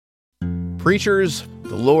Preachers,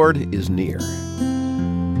 the Lord is near.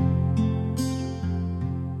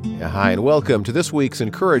 Hi, and welcome to this week's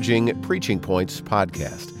encouraging Preaching Points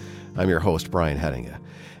podcast. I'm your host, Brian Hettinga.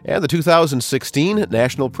 And the 2016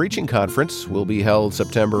 National Preaching Conference will be held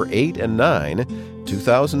September 8 and 9,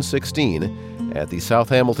 2016, at the South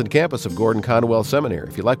Hamilton campus of Gordon-Conwell Seminary.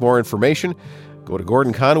 If you'd like more information, go to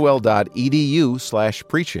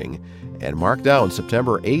gordonconwell.edu/preaching and mark down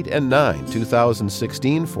September 8 and 9,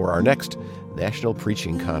 2016 for our next National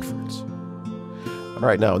Preaching Conference. All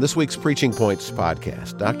right, now, in this week's Preaching Points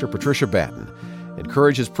podcast, Dr. Patricia Batten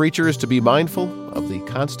encourages preachers to be mindful of the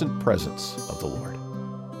constant presence of the Lord.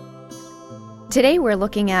 Today we're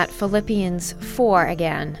looking at Philippians 4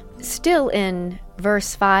 again, still in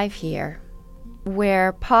verse 5 here,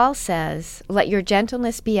 where Paul says, "Let your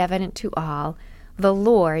gentleness be evident to all, the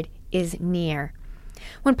Lord is near."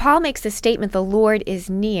 When Paul makes the statement, "the Lord is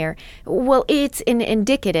near," well, it's an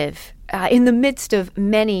indicative in the midst of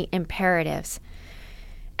many imperatives.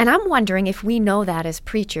 And I'm wondering if we know that as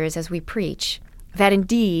preachers, as we preach, that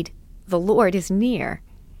indeed the Lord is near.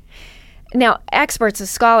 Now, experts,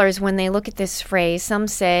 scholars, when they look at this phrase, some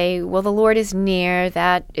say, well, the Lord is near.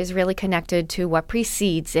 That is really connected to what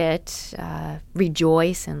precedes it.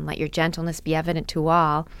 Rejoice and let your gentleness be evident to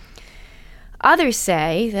all. Others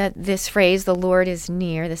say that this phrase, the Lord is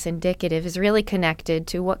near, this indicative, is really connected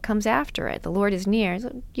to what comes after it. The Lord is near.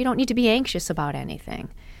 You don't need to be anxious about anything.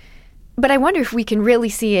 But I wonder if we can really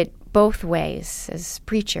see it both ways as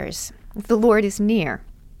preachers. If the Lord is near,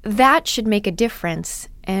 that should make a difference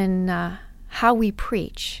in how we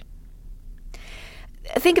preach.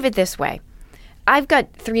 Think of it this way. I've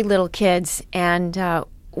got 3 little kids, and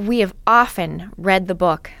we have often read the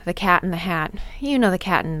book, The Cat in the Hat. You know The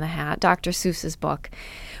Cat in the Hat, Dr. Seuss's book.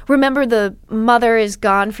 Remember, the mother is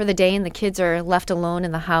gone for the day and the kids are left alone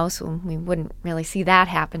in the house. Well, we wouldn't really see that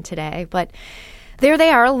happen today, but there they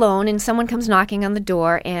are alone, and someone comes knocking on the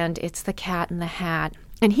door, and it's the Cat in the Hat.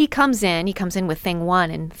 And he comes in with thing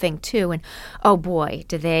 1 and thing 2, and oh boy,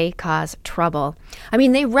 do they cause trouble. I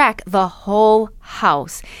mean, they wreck the whole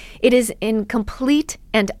house. It is in complete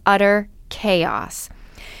and utter chaos.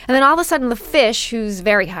 And then all of a sudden, the fish, who's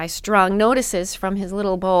very high-strung, notices from his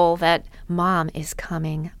little bowl that Mom is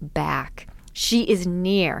coming back. She is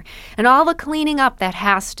near. And all the cleaning up that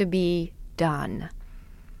has to be done.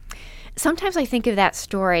 Sometimes I think of that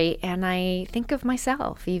story, and I think of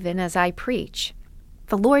myself, even as I preach.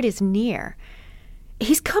 The Lord is near.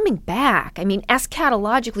 He's coming back. I mean,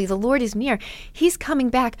 eschatologically, the Lord is near. He's coming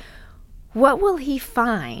back. What will he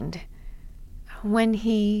find when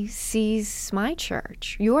he sees my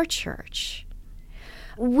church, your church?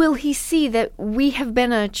 Will he see that we have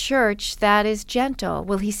been a church that is gentle?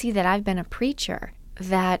 Will he see that I've been a preacher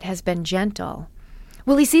that has been gentle?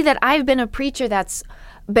 Will he see that I've been a preacher that's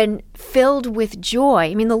been filled with joy?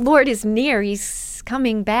 I mean, the Lord is near. He's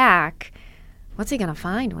coming back. What's he going to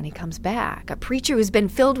find when he comes back? A preacher who's been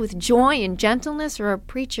filled with joy and gentleness, or a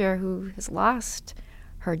preacher who has lost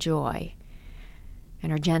her joy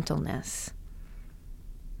and her gentleness?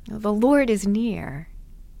 The Lord is near.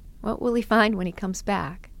 What will he find when he comes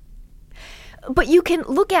back? But you can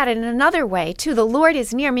look at it in another way, too. The Lord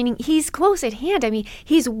is near, meaning he's close at hand. I mean,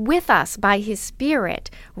 he's with us by his Spirit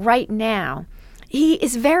right now. He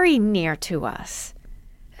is very near to us.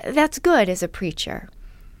 That's good as a preacher,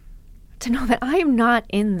 to know that I am not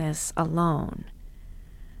in this alone,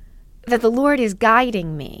 that the Lord is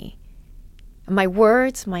guiding me. My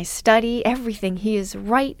words, my study, everything, he is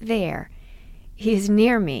right there. He is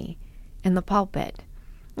near me in the pulpit.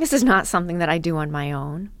 This is not something that I do on my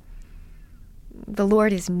own. The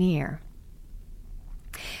Lord is near.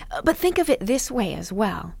 But think of it this way as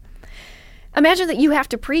well. Imagine that you have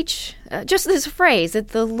to preach just this phrase, that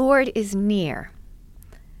the Lord is near.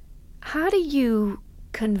 How do you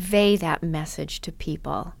convey that message to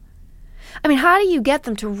people? I mean, how do you get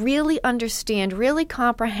them to really understand, really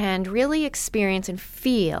comprehend, really experience and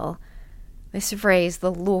feel this phrase,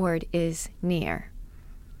 the Lord is near?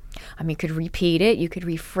 I mean, you could repeat it, you could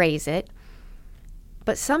rephrase it,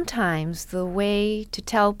 but sometimes the way to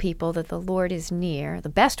tell people that the Lord is near, the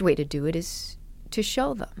best way to do it is to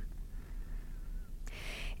show them.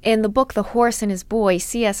 In the book The Horse and His Boy,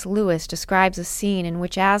 C.S. Lewis describes a scene in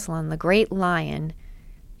which Aslan, the great lion,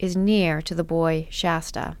 is near to the boy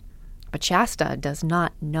Shasta, but Shasta does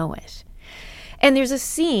not know it. And there's a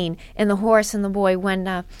scene in The Horse and the Boy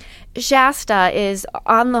when Shasta is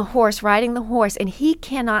on the horse, riding the horse, and he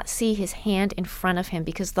cannot see his hand in front of him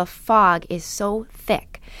because the fog is so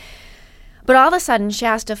thick. But all of a sudden,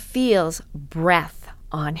 Shasta feels breath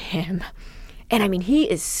on him. And I mean, he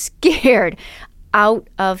is scared out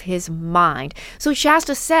of his mind. So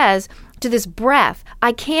Shasta says to this breath.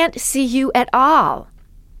 I can't see you at all.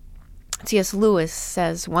 C.S. Lewis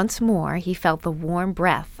says once more he felt the warm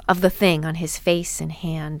breath of the thing on his face and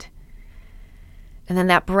hand. And then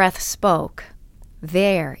that breath spoke.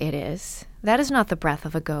 There it is. That is not the breath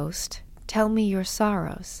of a ghost. Tell me your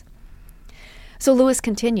sorrows. So Lewis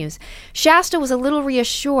continues, Shasta was a little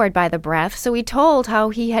reassured by the breath, so he told how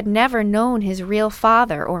he had never known his real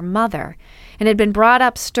father or mother, and had been brought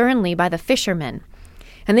up sternly by the fishermen.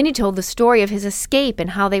 And then he told the story of his escape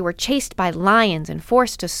and how they were chased by lions and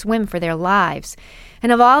forced to swim for their lives,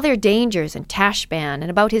 and of all their dangers in Tashbaan, and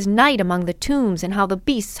about his night among the tombs and how the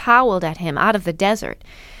beasts howled at him out of the desert.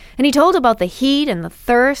 And he told about the heat and the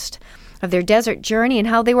thirst of their desert journey and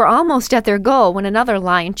how they were almost at their goal when another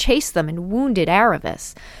lion chased them and wounded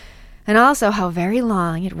Aravis, and also how very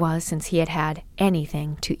long it was since he had had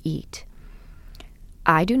anything to eat.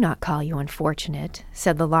 I do not call you unfortunate,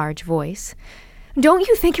 said the large voice. Don't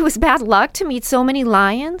you think it was bad luck to meet so many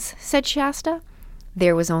lions? Said Shasta.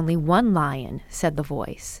 There was only one lion, said the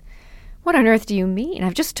voice. What on earth do you mean?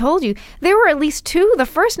 I've just told you. There were at least two the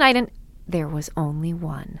first night, and there was only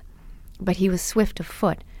one. But he was swift of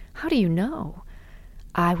foot. How do you know?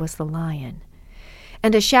 I was the lion.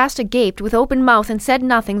 And as Shasta gaped with open mouth and said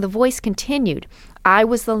nothing, the voice continued. I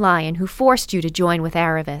was the lion who forced you to join with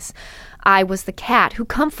Aravis. I was the cat who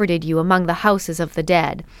comforted you among the houses of the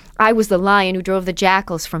dead. I was the lion who drove the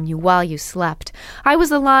jackals from you while you slept. I was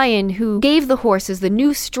the lion who gave the horses the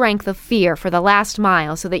new strength of fear for the last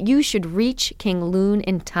mile so that you should reach King Lune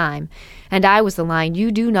in time. And I was the lion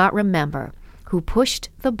you do not remember, who pushed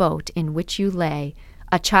the boat in which you lay,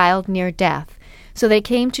 a child near death, so they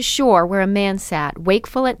came to shore where a man sat,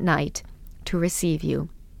 wakeful at night, to receive you.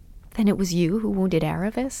 Then it was you who wounded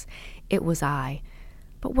Aravis? It was I.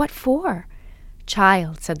 But what for?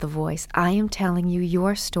 Child, said the voice, I am telling you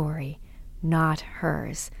your story, not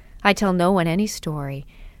hers. I tell no one any story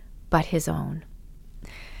but his own.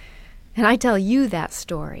 And I tell you that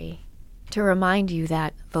story to remind you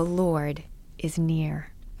that the Lord is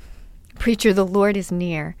near. Preacher, the Lord is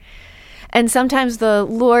near. And sometimes the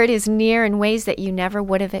Lord is near in ways that you never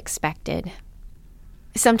would have expected.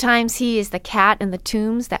 Sometimes he is the cat in the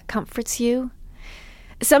tombs that comforts you.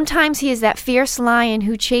 Sometimes he is that fierce lion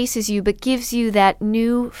who chases you but gives you that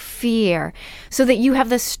new fear so that you have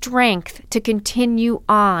the strength to continue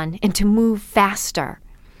on and to move faster.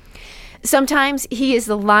 Sometimes he is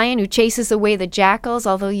the lion who chases away the jackals,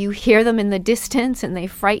 although you hear them in the distance and they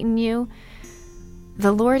frighten you.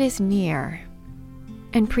 The Lord is near.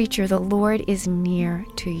 And preacher, the Lord is near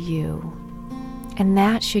to you. And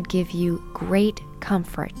that should give you great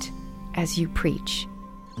comfort as you preach.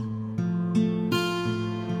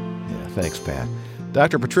 Yeah, thanks, Pat.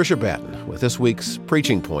 Dr. Patricia Batten with this week's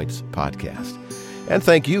Preaching Points podcast. And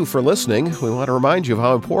thank you for listening. We want to remind you of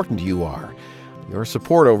how important you are. Your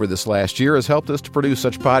support over this last year has helped us to produce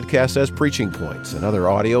such podcasts as Preaching Points and other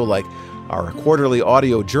audio like our quarterly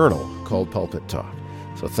audio journal called Pulpit Talk.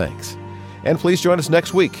 So thanks. And please join us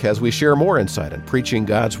next week as we share more insight on preaching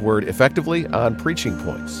God's Word effectively on Preaching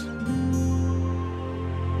Points.